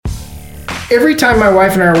every time my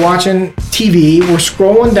wife and I are watching TV, we're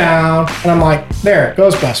scrolling down, and I'm like, there,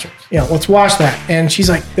 Ghostbusters. Let's watch that. And she's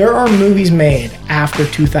like, there are movies made after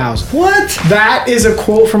 2000. What? That is a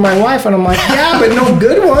quote from my wife, and I'm like, yeah, but no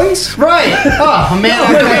good ones. Right. Oh, man,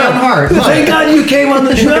 after my own heart. Thank God you came on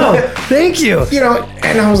the show. Thank you.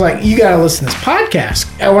 And I was like, you got to listen to this podcast.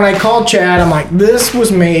 And when I called Chad, I'm like, this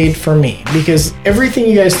was made for me, because everything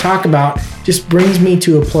you guys talk about just brings me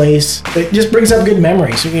to a place that just brings up good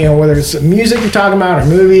memories, whether it's music you're talking about or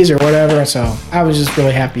movies or whatever. So I was just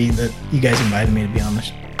really happy that you guys invited me to be on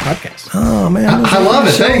this podcast. Oh, man. I love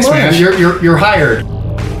it. Thanks, man. You're hired.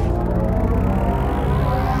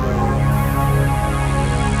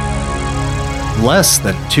 Less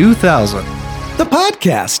than 2,000. The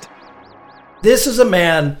podcast. This is a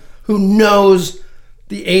man who knows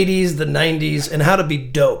the 80s, the 90s, and how to be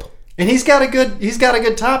dope. And he's got a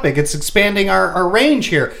good topic. It's expanding our range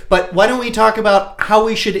here. But why don't we talk about how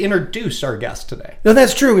we should introduce our guest today? No,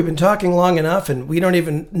 that's true. We've been talking long enough, and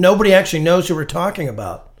nobody actually knows who we're talking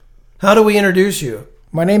about. How do we introduce you?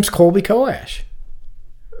 My name's Colby Coash.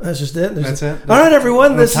 That's just it. That's it. All right,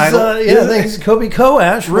 everyone. This is thanks, Colby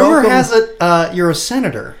Coash. Rumor has it you're a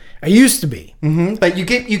senator. I used to be. Mm-hmm. But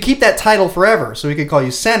you keep that title forever, so we could call you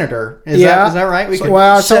senator. Is that right?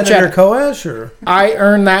 Senator Coash? Or? I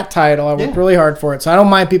earned that title. I worked really hard for it, so I don't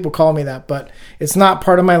mind people calling me that, but it's not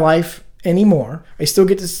part of my life anymore. I still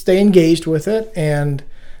get to stay engaged with it and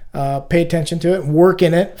pay attention to it and work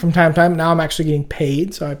in it from time to time. Now I'm actually getting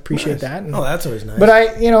paid, so I appreciate that. And, that's always nice.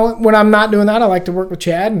 But when I'm not doing that, I like to work with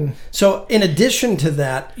Chad. And so in addition to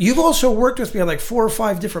that, you've also worked with me on like 4 or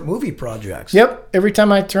 5 different movie projects. Yep. Every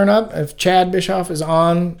time I turn up, if Chad Bischoff is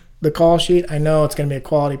on the call sheet, I know it's going to be a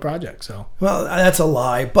quality project. So, well, that's a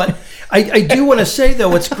lie. But I do want to say, though,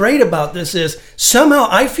 what's great about this is somehow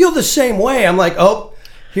I feel the same way. I'm like, oh,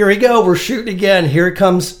 here we go. We're shooting again. Here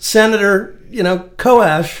comes Senator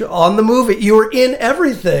Coash on the movie. You were in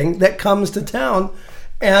everything that comes to town,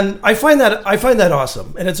 and I find that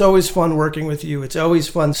awesome. And it's always fun working with you. It's always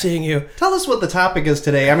fun seeing you. Tell us what the topic is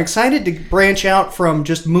today. I'm excited to branch out from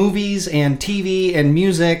just movies and TV and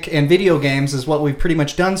music and video games, is what we've pretty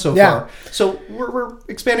much done so far. So we're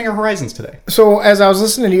expanding our horizons today. So as I was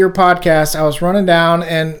listening to your podcast, I was running down,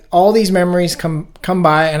 and all these memories come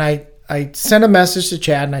by, and I sent a message to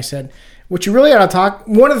Chad, and I said, what you really ought to talk,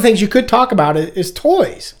 one of the things you could talk about is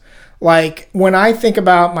toys. Like when I think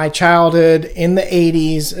about my childhood in the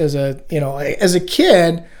 80s as a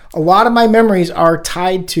kid, a lot of my memories are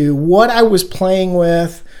tied to what I was playing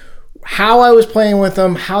with, how I was playing with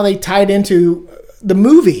them, how they tied into the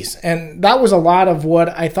movies. And that was a lot of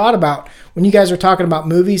what I thought about. When you guys are talking about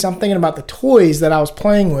movies, I'm thinking about the toys that I was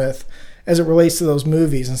playing with as it relates to those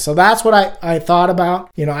movies. And so that's what I thought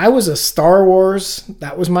about. I was a Star Wars.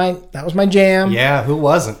 That was my jam. Yeah, who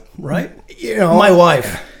wasn't? Right? My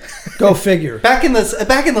wife. Go figure. Back in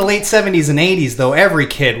the late 70s and 80s, though, every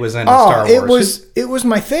kid was into Star Wars. It was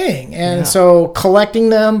my thing. And so collecting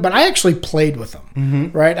them, but I actually played with them.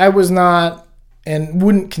 Mm-hmm. Right? I was not, and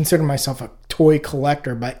wouldn't consider myself a toy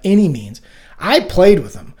collector by any means. I played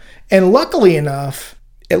with them. And luckily enough,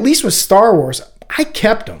 at least with Star Wars, I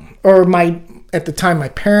kept them. Or at the time, my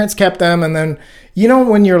parents kept them. And then,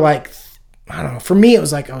 when you're like, I don't know, for me, it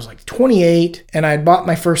was like, I was like 28 and I had bought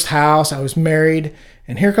my first house. I was married.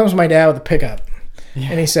 And here comes my dad with a pickup. Yeah.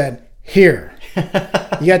 And he said, here,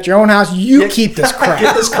 you got your own house. You keep this crap.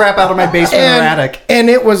 Get this crap out of my basement or attic. And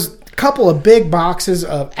it was a couple of big boxes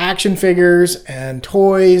of action figures and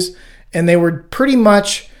toys. And they were pretty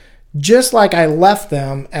much just like I left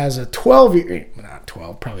them as a not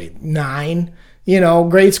 12, probably 9,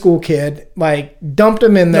 grade school kid, like dumped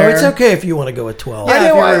them in there. No, it's okay if you want to go at 12.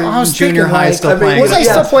 Yeah, I was junior thinking, high still playing. Was I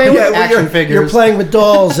still playing with action figures? You're playing with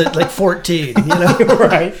dolls at like 14,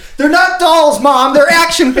 Right. They're not dolls, Mom. They're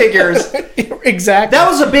action figures. Exactly. That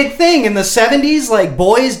was a big thing in the 70s. Like,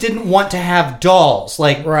 boys didn't want to have dolls.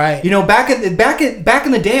 Like, right. Back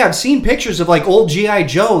in the day, I've seen pictures of like old G.I.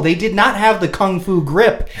 Joe. They did not have the kung fu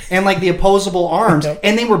grip and like the opposable arms,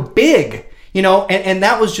 and they were big. And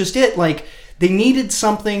that was just it. Like, they needed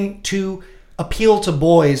something to appeal to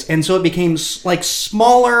boys, and so it became like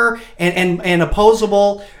smaller and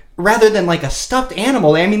opposable rather than like a stuffed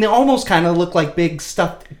animal. I mean, they almost kind of looked like big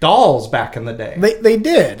stuffed dolls back in the day. They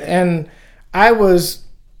did, and I was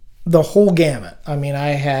the whole gamut. I mean, I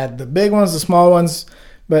had the big ones, the small ones,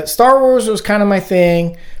 but Star Wars was kind of my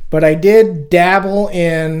thing. But I did dabble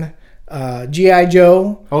in G.I.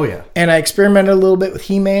 Joe. Oh yeah, and I experimented a little bit with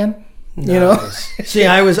He-Man. Nice. See,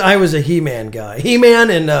 I was a He-Man guy. He-Man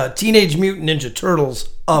and Teenage Mutant Ninja Turtles,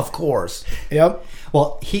 of course. Yep.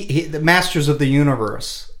 Well, he the Masters of the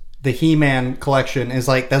Universe. the He-Man collection is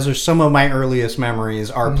like, those are some of my earliest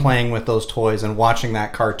memories are playing with those toys and watching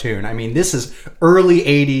that cartoon. I mean, this is early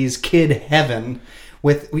 80s kid heaven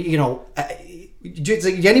with, you know, does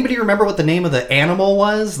anybody remember what the name of the animal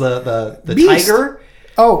was? The Beast. tiger?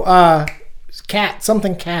 Oh, cat,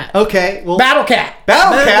 something cat. Okay. Well, Battle Cat.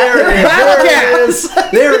 Battle Cat. There it is. Battle There it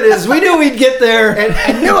is. There it is. We knew we'd get there.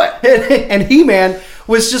 I knew it. And He-Man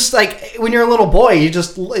was just like, when you're a little boy,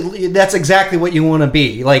 that's exactly what you want to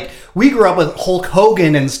be. Like, we grew up with Hulk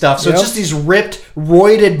Hogan and stuff, so it's just these ripped,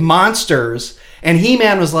 roided monsters. And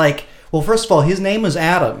He-Man was like, well, first of all, his name was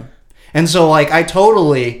Adam. And so, like, I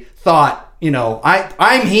totally thought, you know,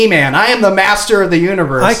 I'm He-Man. I am the master of the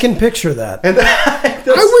universe. I can picture that. And I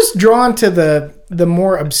was drawn to the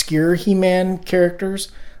more obscure He-Man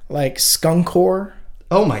characters, like Skunkor.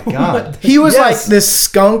 oh my God. He was Yes. like this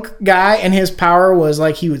skunk guy, and his power was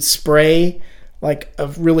like he would spray like a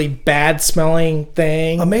really bad smelling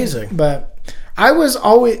thing. Amazing. But I was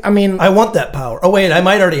always, I mean, I want that power. Oh wait, I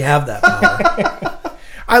might already have that power.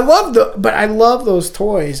 I love those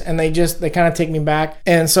toys, and they kind of take me back.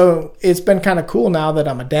 And so it's been kind of cool now that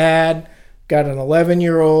I'm a dad, got an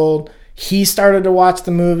 11-year-old. He started to watch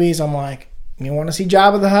the movies. I'm like, you want to see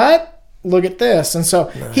Jabba the Hutt? Look at this. And so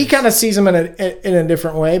he kind of sees them in a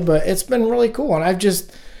different way, but it's been really cool. And I've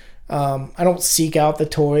just, I don't seek out the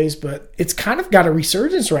toys, but it's kind of got a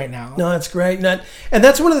resurgence right now. No, that's great. And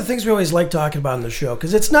that's one of the things we always like talking about in the show,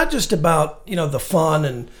 because it's not just about, you know, the fun,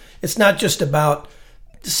 and it's not just about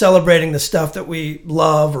celebrating the stuff that we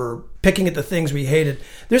love or picking at the things we hated.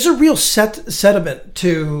 There's a real sentiment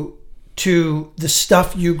to the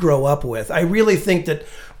stuff you grow up with. I really think that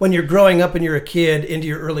when you're growing up and you're a kid into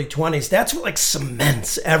your early 20s, that's what like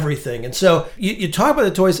cements everything. And so you talk about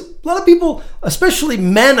the toys. A lot of people, especially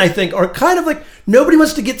men, I think, are kind of like, nobody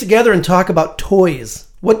wants to get together and talk about toys.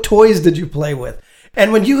 What toys did you play with?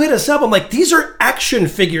 And when you hit us up, I'm like, these are action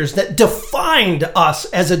figures that defined us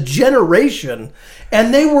as a generation,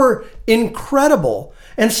 and they were incredible.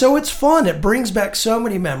 And so it's fun. It brings back so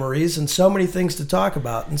many memories and so many things to talk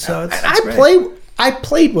about. And so it's great. I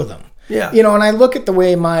played with them. Yeah. You know, and I look at the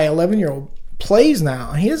way my 11-year-old plays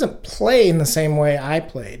now, and he doesn't play in the same way I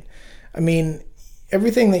played. I mean,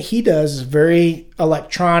 everything that he does is very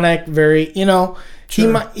electronic, very, you know,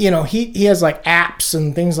 Sure. he has like apps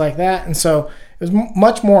and things like that. And so it was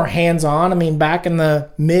much more hands-on. I mean, back in the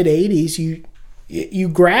mid 80s, you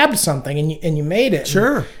grabbed something and you made it.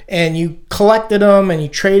 Sure. And you collected them and you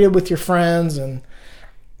traded with your friends, and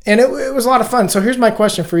it was a lot of fun. So here's my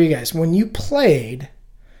question for you guys. When you played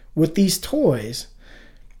with these toys,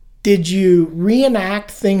 did you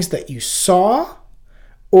reenact things that you saw,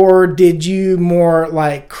 or did you more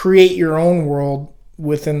like create your own world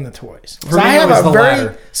within the toys? For me, I it have was a the very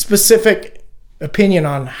latter. specific opinion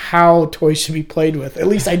on how toys should be played with. At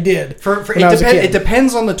least I did. When I was a kid. It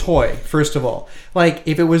depends on the toy, first of all. Like,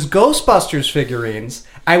 if it was Ghostbusters figurines,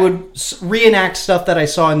 I would reenact stuff that I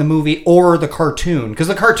saw in the movie or the cartoon, because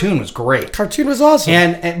the cartoon was great. Cartoon was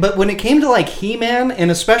awesome. But when it came to like He-Man, and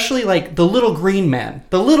especially like the little green men,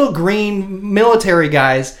 the little green military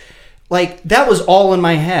guys, like that was all in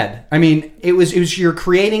my head. I mean, it was you're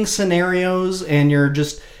creating scenarios and you're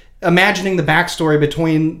just imagining the backstory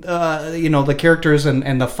between the characters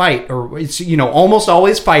and the fight, or it's almost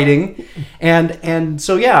always fighting, and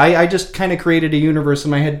so yeah, I just kind of created a universe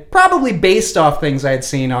in my head, probably based off things I had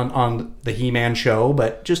seen on the He-Man show,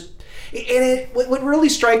 but just what really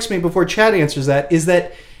strikes me before Chad answers that is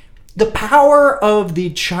that the power of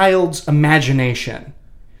the child's imagination.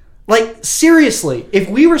 Like, seriously, if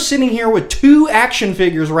we were sitting here with 2 action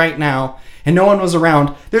figures right now and no one was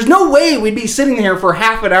around, there's no way we'd be sitting here for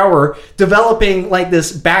half an hour developing like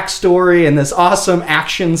this backstory and this awesome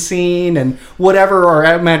action scene and whatever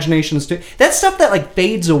our imaginations do. That's stuff that like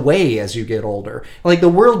fades away as you get older. Like, the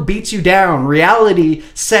world beats you down, reality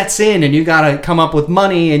sets in, and you gotta come up with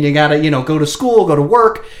money, and you gotta, go to school, go to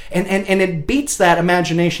work, and it beats that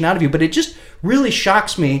imagination out of you. But it just really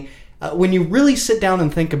shocks me when you really sit down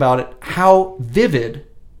and think about it, how vivid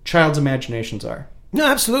child's imaginations are. No,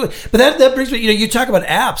 absolutely. But that brings me, you talk about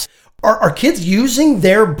apps. Are kids using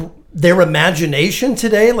their imagination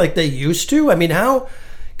today like they used to? I mean, how?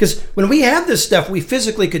 Because when we had this stuff, we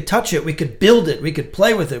physically could touch it, we could build it, we could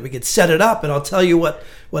play with it, we could set it up, and I'll tell you what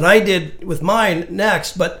I did with mine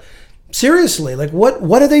next. But seriously, like what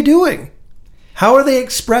are they doing? How are they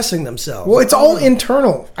expressing themselves? Well, it's all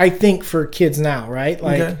internal, I think, for kids now, right?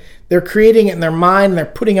 Like, Okay. They're creating it in their mind and they're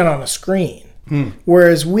putting it on a screen.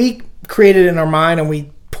 Whereas we created it in our mind and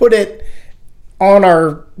we put it on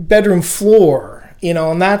our bedroom floor,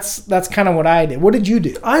 and that's kind of what I did. What did you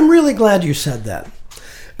do? I'm really glad you said that.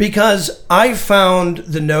 because I found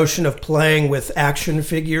the notion of playing with action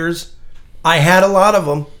figures. I had a lot of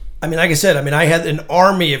them. I mean, like I said, I had an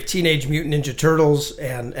army of Teenage Mutant Ninja Turtles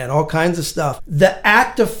and all kinds of stuff. The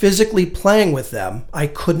act of physically playing with them, I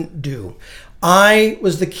couldn't do. I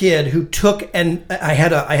was the kid who took, and I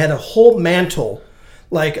had a whole mantle,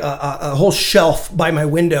 like a whole shelf by my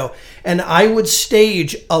window, and I would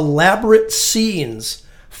stage elaborate scenes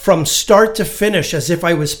from start to finish as if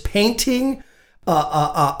I was painting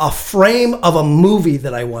a frame of a movie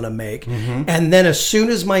that I want to make. Mm-hmm. And then as soon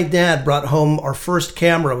as my dad brought home our first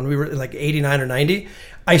camera when we were like 89 or 90,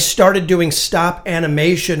 I started doing stop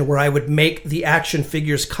animation where I would make the action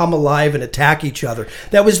figures come alive and attack each other.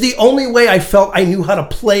 That was the only way I felt I knew how to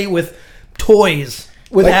play with toys,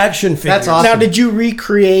 with action figures. That's awesome. Now, did you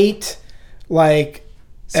recreate like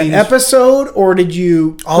an Scenes? Episode, or did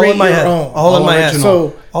you create All in my your head. own? All in my head.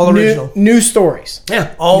 So all original. New stories.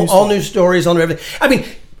 Yeah, all new stories, all new everything. I mean,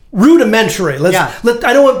 rudimentary. I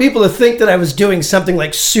don't want people to think that I was doing something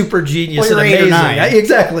like super genius Well, and you're 8 or amazing. 9.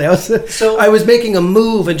 Exactly. I was making a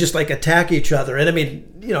move and just like attack each other. And I mean,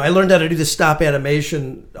 I learned how to do the stop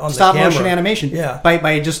animation on Stop the camera. motion animation. Yeah.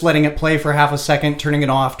 By just letting it play for half a second, turning it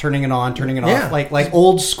off, turning it on, turning it Yeah. off. Like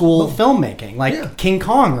old school filmmaking, like King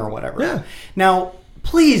Kong or whatever. Yeah. Now,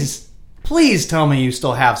 please tell me you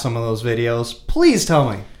still have some of those videos. Please tell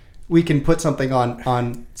me we can put something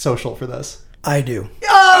on social for this. I do.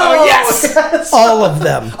 Oh, yes! All of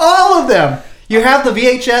them. All of them. You have the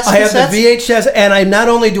VHS I have cassettes? the VHS, and I not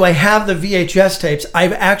only do I have the VHS tapes,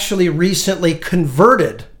 I've actually recently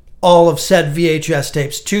converted all of said VHS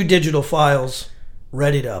tapes to digital files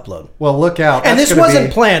ready to upload. Well, look out. And That's this gonna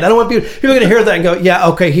wasn't planned. I don't want people are going to hear that and go, yeah,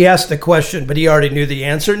 okay, he asked the question, but he already knew the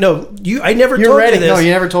answer. No, I never You're told ready. you this. No, you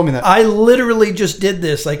never told me that. I literally just did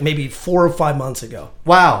this like maybe 4 or 5 months ago.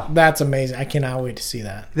 Wow. That's amazing. I cannot wait to see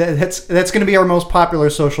that. That's going to be our most popular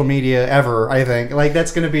social media ever, I think. Like,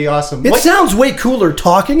 that's going to be awesome. It sounds way cooler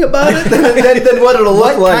talking about it than what it'll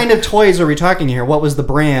look What like. kind of toys are we talking here? What was the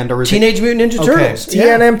brand? Or is Teenage Mutant Ninja Turtles.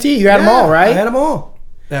 TNMT. You had them all, right? I had them all.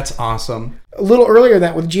 That's awesome. A little earlier than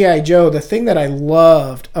that with G.I. Joe, the thing that I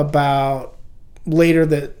loved about later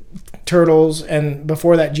the Turtles and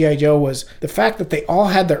before that G.I. Joe was the fact that they all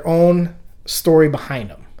had their own story behind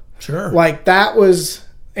them. Sure. Like that was,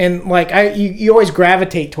 and like you always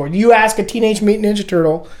gravitate toward. You ask a Teenage Mutant Ninja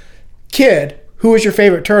Turtle kid who is your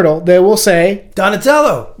favorite turtle, they will say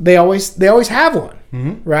Donatello. They always have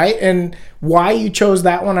one, right? And why you chose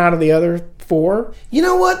that one out of the other 4? You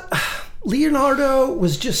know what? Leonardo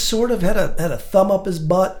was just sort of had a thumb up his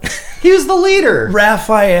butt. He was the leader.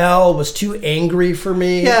 Raphael was too angry for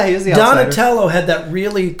me. Yeah, he was the outsider. Donatello had that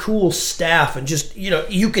really cool staff and just,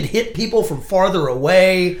 you could hit people from farther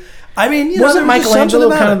away. I mean, wasn't Michelangelo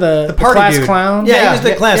kind of the party class dude. clown? Yeah, he was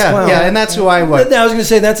the class clown. Yeah, and that's who I was. I was going to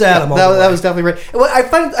say that's Adam. all the That way. was definitely right. Well, I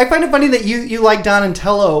find it funny that you like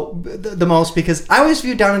Donatello the most, because I always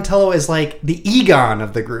view Donatello as like the Egon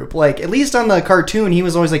of the group. Like, at least on the cartoon, he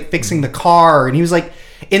was always like fixing the car, and he was like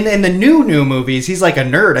in the new movies, he's like a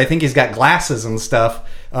nerd. I think he's got glasses and stuff.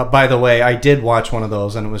 By the way, I did watch one of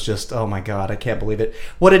those, and it was just, oh my god, I can't believe it.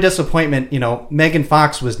 What a disappointment. Megan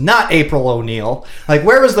Fox was not April O'Neil. Like,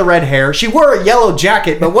 where was the red hair? She wore a yellow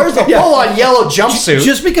jacket, but where's the full-on yellow jumpsuit?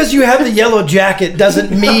 Just because you have the yellow jacket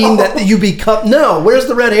doesn't mean that you become... No, where's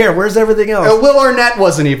the red hair? Where's everything else? Will Arnett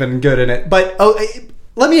wasn't even good in it. But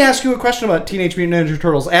let me ask you a question about Teenage Mutant Ninja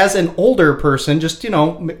Turtles. As an older person, just,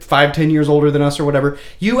 5-10 years older than us or whatever,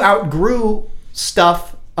 you outgrew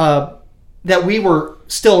stuff that we were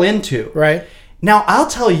still into. Right. Now, I'll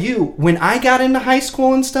tell you, when I got into high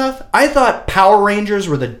school and stuff, I thought Power Rangers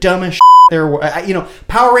were the dumbest there were.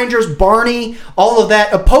 Power Rangers, Barney, all of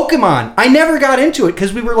that. Pokemon, I never got into it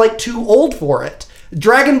because we were like too old for it.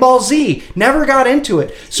 Dragon Ball Z, never got into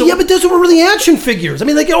it. So yeah, but those were really action figures. I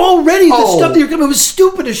mean, like already the stuff that you're coming, it was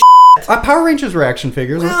stupid as Power Rangers were action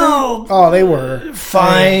figures, weren't well, Oh, they were.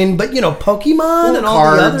 fine, but Pokemon and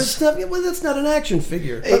all the other cards. stuff, well, that's not an action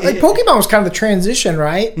figure. Like Pokemon was kind of the transition,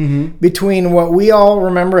 right? Mm-hmm. Between what we all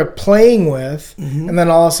remember it playing with, and then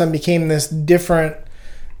all of a sudden became this different,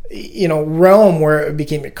 realm where it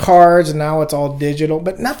became cards, and now it's all digital.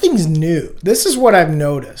 But nothing's new. This is what I've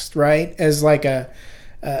noticed, right? As like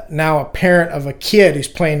now a parent of a kid who's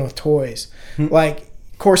playing with toys. Like,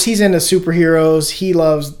 of course, he's into superheroes. He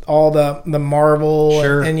loves all the Marvel,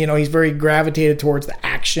 Sure. and he's very gravitated towards the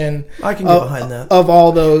action. I can get behind that. Of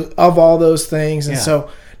all those things, and Yeah. so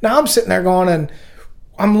now I'm sitting there going, and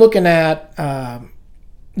I'm looking at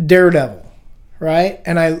Daredevil, right?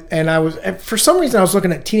 And I was, for some reason, I was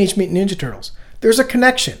looking at Teenage Mutant Ninja Turtles. There's a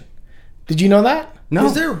connection. Did you know that? No.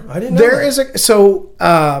 Is there? I didn't know There that. is a so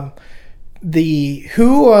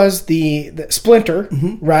who was the Splinter,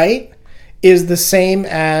 right, is the same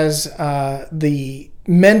as the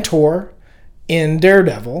Mentor in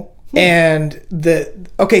Daredevil, and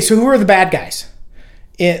so who are the bad guys?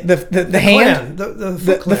 The hand, clan,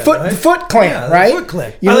 the Foot Clan, right? The Foot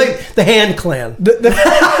Clan. You I know, like the Hand Clan.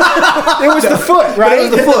 it was the Foot, right?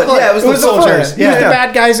 It was the Foot. Yeah, it was the soldiers. Foot. He was the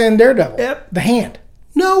bad guys in Daredevil. Yep. The Hand.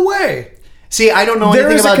 No way. See, I don't know There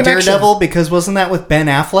anything is a about connection. Daredevil because wasn't that with Ben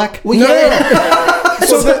Affleck? Well, No, yeah.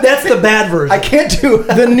 So that's the bad version. I can't do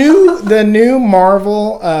the new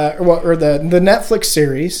Marvel or the Netflix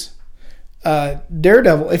series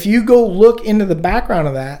Daredevil. If you go look into the background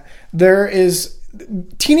of that, there is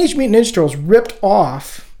Teenage Mutant Ninja Turtles ripped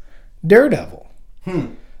off Daredevil.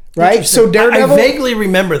 Right? So Daredevil, I vaguely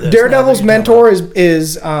remember this. Daredevil's mentor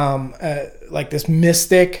is like this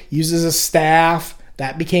mystic, uses a staff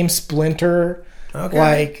that became Splinter. Okay.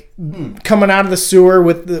 Like coming out of the sewer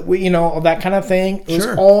with all that kind of thing. It was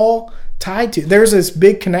all tied to. There's this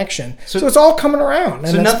big connection. So it's all coming around.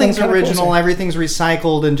 So nothing's original. Everything's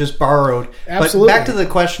recycled and just borrowed. Absolutely. But back to the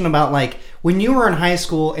question about like when you were in high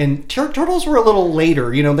school and Turtles were a little later.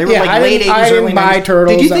 They were like I late didn't- 80s, I didn't early buy 90s.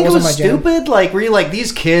 Turtles. Did you That think it was wasn't my jam. stupid? Like were you like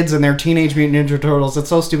these kids and their Teenage Mutant Ninja Turtles? It's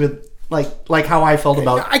so stupid. Like how I felt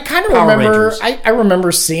about. I kind of Power remember. Rangers. I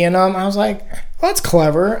remember seeing them. I was like, well, "That's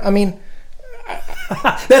clever." I mean,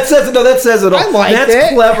 that says it all. I liked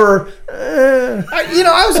That's it. clever.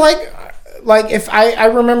 I was like if I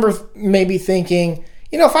remember maybe thinking,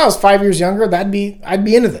 if I was 5 years younger, I'd be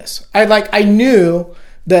into this. I knew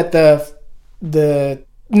that the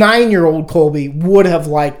 9-year-old Colby would have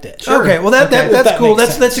liked it. Okay, well that's that cool.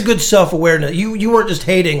 makes That's a good self-awareness. You weren't just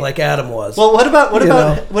hating like Adam was. Well, what about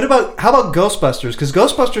how about Ghostbusters? Because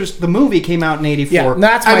Ghostbusters the movie came out in '84. Yeah,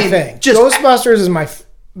 that's my thing. Ghostbusters is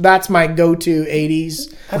that's my go-to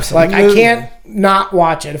 80s. Like I can't not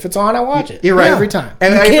watch it. If it's on, I watch it. You're right. Every time.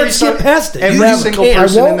 And You can't skip past it. Every You single can't.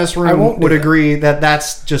 person I in this won't room do would that. agree that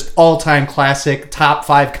that's just all-time classic, top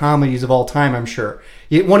 5 comedies of all time, I'm sure.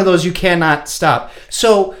 One of those you cannot stop.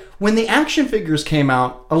 So when the action figures came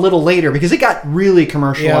out a little later, because it got really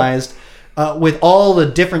commercialized with all the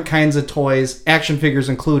different kinds of toys, action figures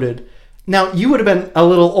included. Now, you would have been a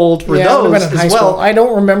little old for I those would have been in high as well. school. I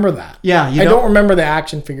don't remember that. Yeah, I don't remember the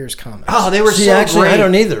action figures comics. Oh, they were See, so actually, great. I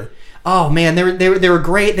don't either. Oh man, they were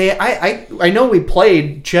great. I know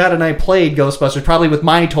Chad and I played Ghostbusters probably with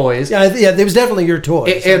my toys. Yeah, it was definitely your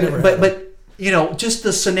toys. But just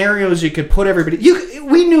the scenarios you could put everybody.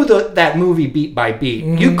 We knew that movie beat by beat.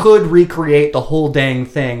 Mm-hmm. You could recreate the whole dang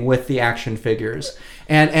thing with the action figures,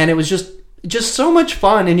 and it was just so much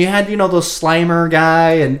fun. And you had those Slimer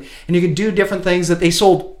guy, and you could do different things that they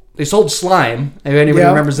sold. They sold slime. If anybody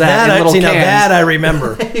remembers that, in little cans. That I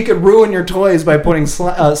remember. You could ruin your toys by putting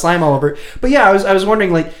slime all over it. But yeah, I was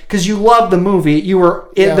wondering, because you loved the movie, you were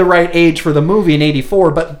in the right age for the movie in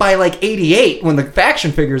 '84. But by 88, when the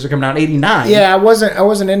action figures are coming out, '89. Yeah, I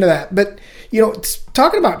wasn't into that. But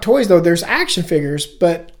talking about toys though, there's action figures,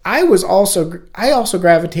 but I also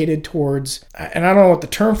gravitated towards, and I don't know what the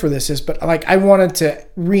term for this is, but I wanted to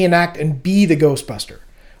reenact and be the Ghostbuster.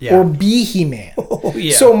 Yeah. Or be He-Man. Oh,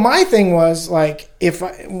 yeah. So my thing was if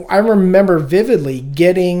I remember vividly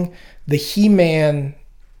getting the He-Man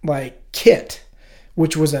kit,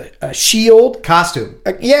 which was a shield Costume.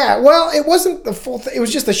 Yeah, well, it wasn't the full thing. It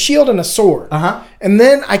was just a shield and a sword. And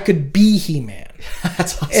then I could be He-Man.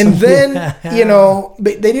 That's awesome. And then,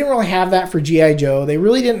 they didn't really have that for G.I. Joe. They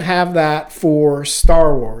really didn't have that for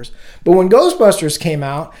Star Wars. But when Ghostbusters came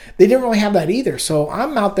out, they didn't really have that either. So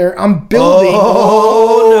I'm out there, I'm building.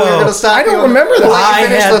 Oh, no. You're gonna stop I don't remember that. I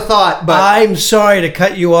finished the thought, but I'm sorry to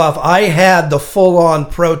cut you off. I had the full-on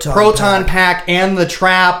proton pack and the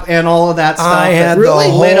trap and all of that stuff. I had that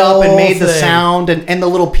the lit up and whole made the thing. sound and the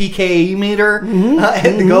little PKE meter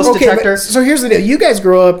and the ghost Okay, detector so here's the deal. You guys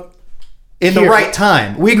grew up in the here. right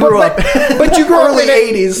time. We grew up, but you grew up early in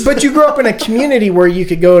a, '80s. But you grew up in a community where you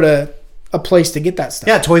could go to a place to get that stuff.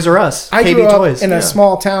 Yeah, Toys R Us. I KB grew up Toys. in a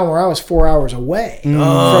small town where I was 4 hours away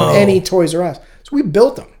from any Toys R Us. So we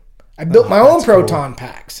built them. I built my own proton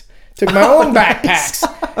packs. Took my own backpacks.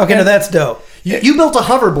 Okay, now that's dope. You built a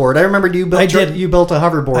hoverboard. I remember you built. I did. You built a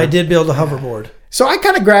hoverboard. I did build a hoverboard. So I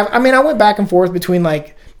kind of I went back and forth between playing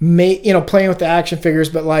with the action figures,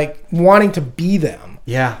 but wanting to be them.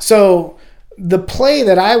 Yeah. So the play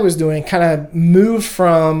that I was doing kind of moved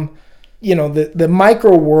from, the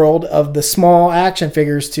micro world of the small action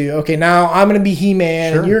figures to, okay, now I'm going to be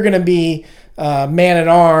He-Man and you're going to be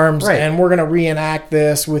Man-at-Arms, Right. and we're going to reenact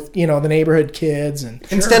this with, the neighborhood kids. And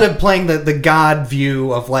Instead of playing the God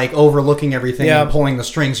view of overlooking everything Yeah. and pulling the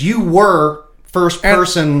strings, you were first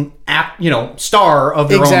person star of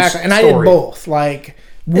their own story. And I did both, like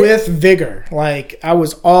with vigor. Like I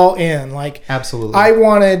was all in. Like absolutely, I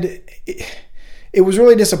wanted. It was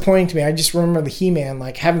really disappointing to me. I just remember the He-Man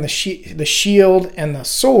like having the shield and the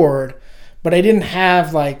sword, but I didn't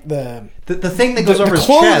have like the thing that goes over his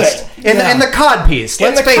clothing. chest and the cod piece.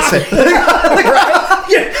 Let's face it.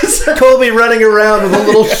 Yes. Colby running around with a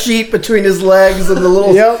little sheet between his legs and the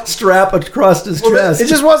little strap across his chest. It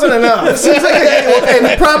just wasn't enough.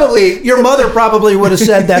 And probably your mother probably would have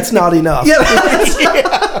said that's not enough.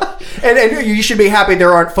 Yeah. And you should be happy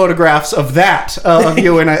there aren't photographs of that of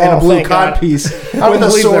you in a blue cod piece with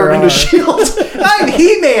a sword and a shield. I'm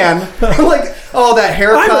He-Man. Like, oh, that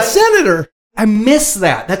haircut. I'm a senator. I miss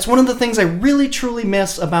that. That's one of the things I really truly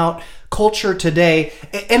miss about culture today.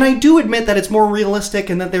 And I do admit that it's more realistic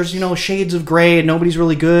and that there's, shades of gray and nobody's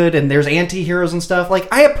really good and there's anti-heroes and stuff.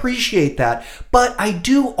 Like, I appreciate that. But I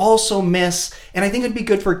do also miss, and I think it'd be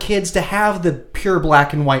good for kids to have the pure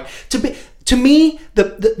black and white. To me,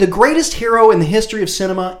 the greatest hero in the history of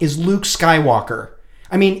cinema is Luke Skywalker.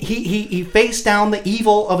 I mean, he faced down the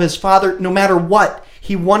evil of his father no matter what.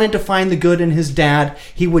 He wanted to find the good in his dad.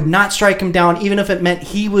 He would not strike him down, even if it meant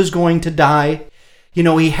he was going to die.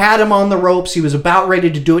 He had him on the ropes. He was about ready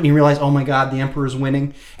to do it, and he realized, oh my God, the Emperor's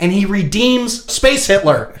winning. And he redeems Space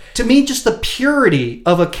Hitler. To me, just the purity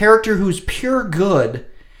of a character who's pure good,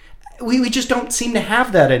 we just don't seem to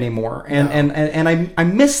have that anymore. And I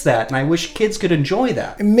miss that, and I wish kids could enjoy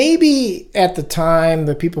that. Maybe at the time,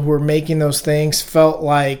 the people who were making those things felt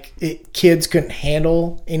like kids couldn't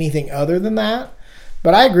handle anything other than that.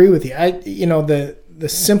 But I agree with you. The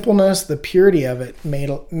simpleness, the purity of it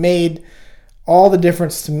made all the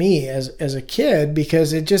difference to me as a kid,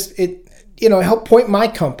 because it helped point my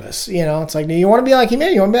compass. It's like, do you want to be like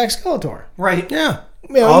He-Man? You want to be like Skeletor? Right. Yeah.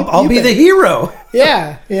 I'll be the hero.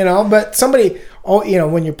 Yeah. But somebody,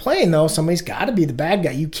 when you're playing though, somebody's got to be the bad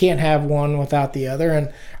guy. You can't have one without the other.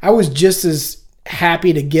 And I was just as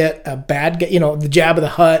happy to get a bad guy, the Jabba the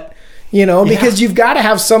Hutt, because you've got to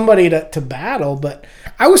have somebody to battle. But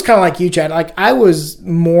I was kind of like you, Chad. Like, I was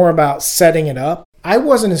more about setting it up. I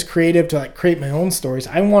wasn't as creative to like create my own stories.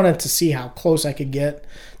 I wanted to see how close I could get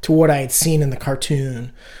to what I had seen in the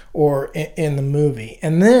cartoon or in the movie.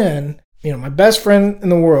 And then, my best friend in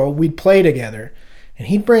the world, we'd play together, and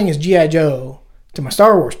he'd bring his G.I. Joe to my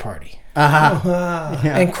Star Wars party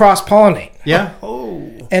and cross-pollinate. Yeah.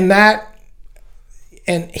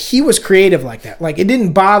 And he was creative like that. Like, it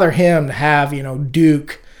didn't bother him to have,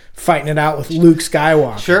 Duke fighting it out with Luke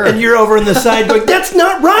Skywalker. Sure. And you're over in the side going, that's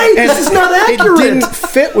not right. This is not accurate. It didn't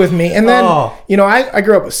fit with me. And then, I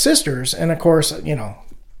grew up with sisters, and of course,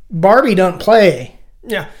 Barbie doesn't play.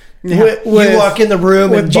 Yeah. You walk in the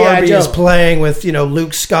room and Barbie is playing with,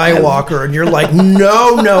 Luke Skywalker, and you're like,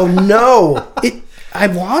 no.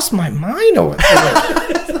 I've lost my mind over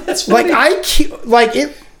it. That's funny.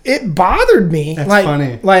 It bothered me. That's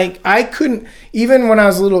funny. Like, I couldn't, even when I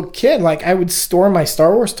was a little kid, like, I would store my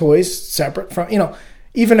Star Wars toys separate from,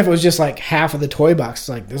 even if it was just like half of the toy box.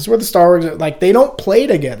 Like, this is where the Star Wars, like, they don't play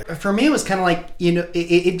together. For me, it was kind of like,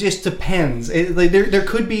 it just depends. There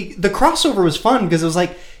could be, the crossover was fun because it was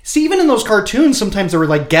like, see, even in those cartoons, sometimes there were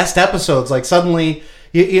like guest episodes. Like, suddenly,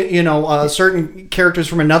 certain characters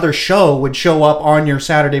from another show would show up on your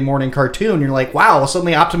Saturday morning cartoon. You're like, wow,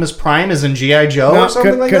 suddenly Optimus Prime is in G.I. Joe or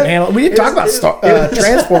something like that. Handle it. We didn't talk about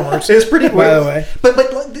Transformers. It's pretty cool. By the way. But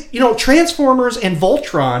Transformers and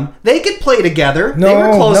Voltron, they could play together. They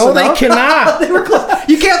were close enough. They cannot. They were close.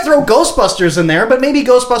 You can't throw Ghostbusters in there, but maybe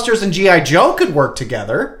Ghostbusters and G.I. Joe could work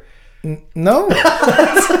together. No.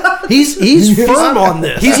 He's firm on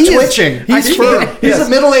this. He's twitching. He's firm. He's a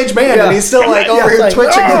middle-aged man, and he's still over here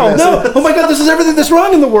twitching. No. Oh my God, this is everything that's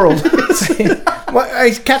wrong in the world. Well, I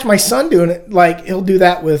catch my son doing it. Like, he'll do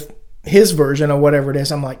that with his version of whatever it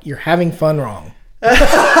is. I'm like, you're having fun wrong.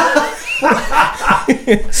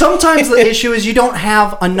 Sometimes the issue is you don't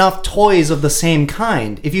have enough toys of the same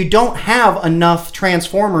kind. If you don't have enough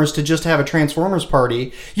Transformers to just have a Transformers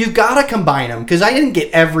party, you've got to combine them, because I didn't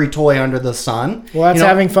get every toy under the sun. Well, that's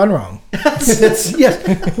having fun wrong. Yes.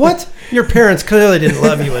 What? Your parents clearly didn't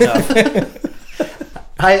love you enough.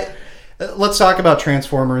 Let's talk about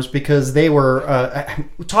Transformers, because they were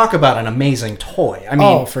talk about an amazing toy. I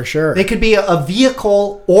mean, for sure. They could be a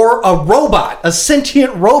vehicle or a robot, a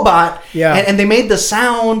sentient robot. Yeah. And they made the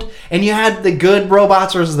sound, and you had the good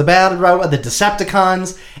robots versus the bad robot, the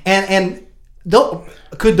Decepticons, and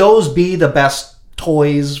could those be the best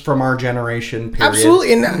toys from our generation? Period?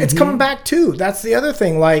 Absolutely, and it's coming back too. That's the other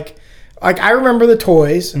thing. Like I remember the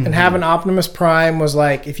toys, and having Optimus Prime was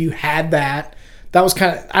like, if you had that, that was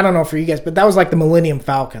kind of, I don't know for you guys, but that was like the Millennium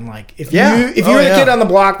Falcon. Like if Yeah. you were the kid on the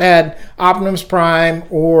block that had Optimus Prime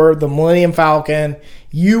or the Millennium Falcon,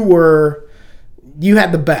 you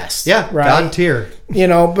had the best. Yeah, right. God tier. You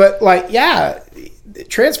know, but like, yeah,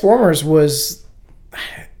 Transformers was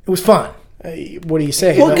fun. What do you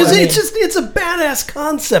say? Well, because it's a badass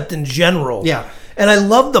concept in general. Yeah. And I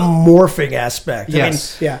love the morphing aspect.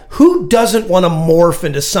 Yes. I mean, Yeah. who doesn't want to morph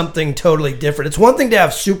into something totally different? It's one thing to have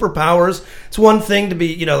superpowers. It's one thing to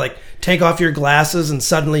be, like take off your glasses and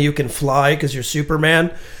suddenly you can fly because you're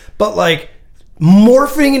Superman. But like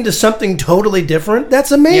morphing into something totally different,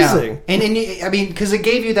 that's amazing. Yeah. And I mean, because it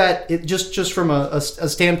gave you that, just from a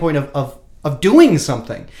standpoint of doing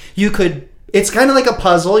something. You could, it's kind of like a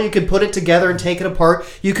puzzle. You could put it together and take it apart.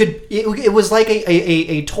 You could, it was like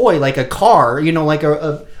a toy, like a car, like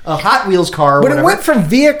a Hot Wheels car or But whatever. it went from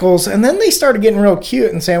vehicles, and then they started getting real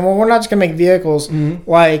cute and saying, well, we're not just going to make vehicles.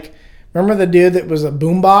 Like, remember the dude that was a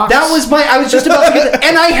boombox? That was I was just about to get that.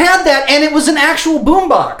 And I had that, and it was an actual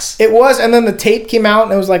boombox. It was, and then the tape came out,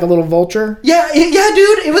 and it was like a little vulture. Yeah,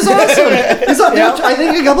 dude, it was awesome. I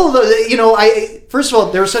think a couple of those, first of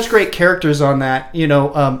all, there were such great characters on that.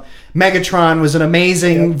 Megatron was an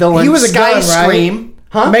amazing villain. He was a gun, Scream. right?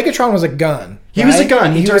 Huh? Megatron was a gun. He was a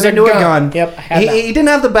gun. He turned into a gun. Yep. I had that. He didn't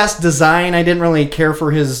have the best design. I didn't really care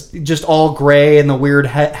for his just all gray and the weird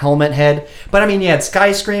helmet head. But I mean, you had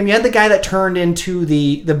Skyscream. You had the guy that turned into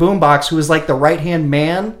the boombox, who was like the right hand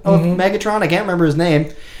man of Megatron. I can't remember his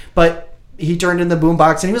name, but he turned into the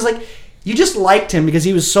boombox, and he was like, you just liked him because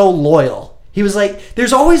he was so loyal. He was like,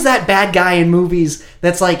 there's always that bad guy in movies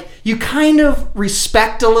that's like, you kind of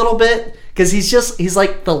respect a little bit because he's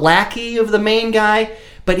like the lackey of the main guy,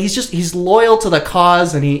 but he's loyal to the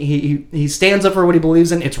cause, and he stands up for what he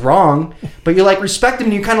believes in. It's wrong, but you like respect him,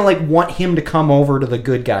 and you kind of like want him to come over to the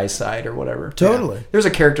good guy side or whatever. Totally. Yeah. There's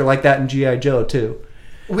a character like that in G.I. Joe too.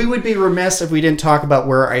 We would be remiss if we didn't talk about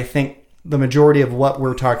where I think the majority of what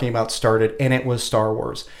we're talking about started, and it was Star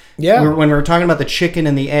Wars. Yeah. When we were talking about the chicken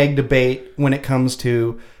and the egg debate when it comes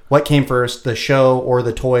to what came first, the show or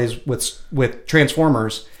the toys with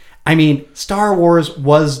Transformers, I mean, Star Wars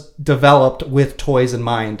was developed with toys in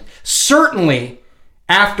mind. Certainly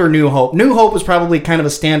after New Hope. New Hope was probably kind of a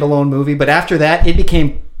standalone movie, but after that, it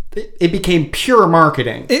became pure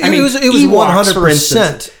marketing. It was Ewoks, for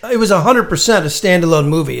instance. 100%. It was 100% a standalone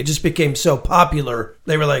movie. It just became so popular.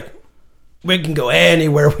 They were like, we can go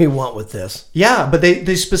anywhere we want with this. Yeah, but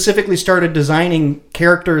they specifically started designing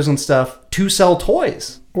characters and stuff to sell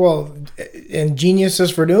toys. Well, and geniuses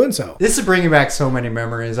for doing so. This is bringing back so many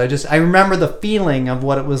memories. I remember the feeling of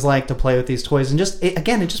what it was like to play with these toys, and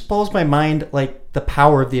it just blows my mind, like the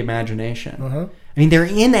power of the imagination. I mean, they're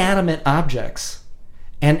inanimate objects,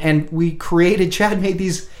 and Chad made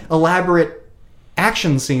these elaborate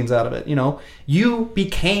action scenes out of it. You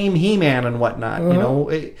became He-Man and whatnot.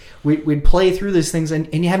 We'd play through these things, and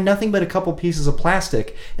you have nothing but a couple pieces of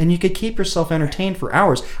plastic, and you could keep yourself entertained for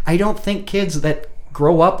hours. I don't think kids that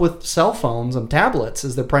grow up with cell phones and tablets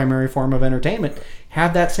as their primary form of entertainment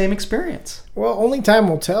have that same experience. Well, only time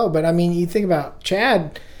will tell. But I mean, you think about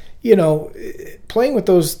Chad, playing with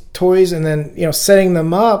those toys and then setting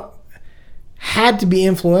them up had to be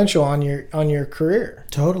influential on your career.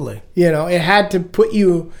 Totally. It had to put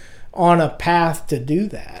you on a path to do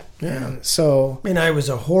that. Yeah. And so I mean,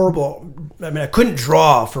 I couldn't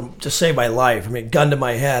draw to save my life. I mean, gun to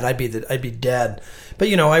my head, I'd be dead. But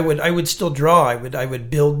I would still draw. I would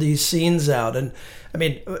build these scenes out, and I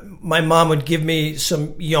mean, my mom would give me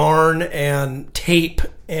some yarn and tape,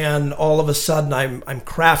 and all of a sudden I'm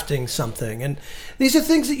crafting something. And these are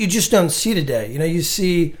things that you just don't see today. You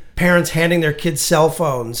see parents handing their kids cell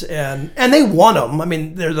phones, and they want them. I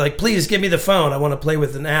mean, they're like, please give me the phone. I want to play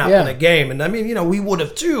with an app and a game. And I mean, we would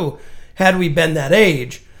have too had we been that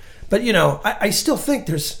age. But, I still think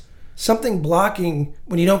there's something blocking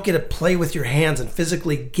when you don't get to play with your hands and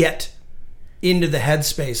physically get into the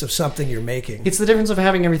headspace of something you're making. It's the difference of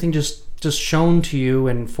having everything just shown to you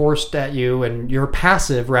and forced at you, and you're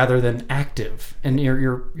passive rather than active, and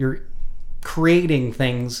you're creating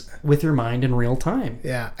things with your mind in real time.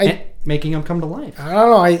 Yeah. Making them come to life. I don't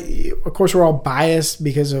know. Of course, we're all biased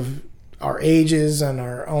because of our ages and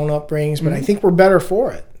our own upbringings, but I think we're better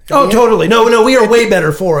for it. Oh, totally. No, we are way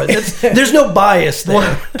better for it. There's no bias there.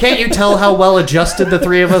 Well, can't you tell how well adjusted the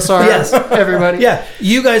three of us are? Yes. Everybody? Yeah.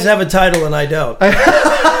 You guys have a title and I don't.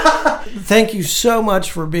 Thank you so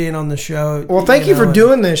much for being on the show. Well, thank you for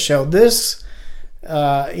doing this show. This, we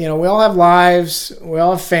all have lives, we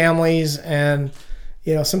all have families, and,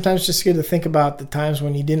 sometimes just good to think about the times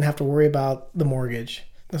when you didn't have to worry about the mortgage.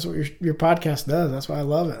 That's what your podcast does. That's why I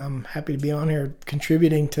love it. I'm happy to be on here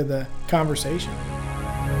contributing to the conversation.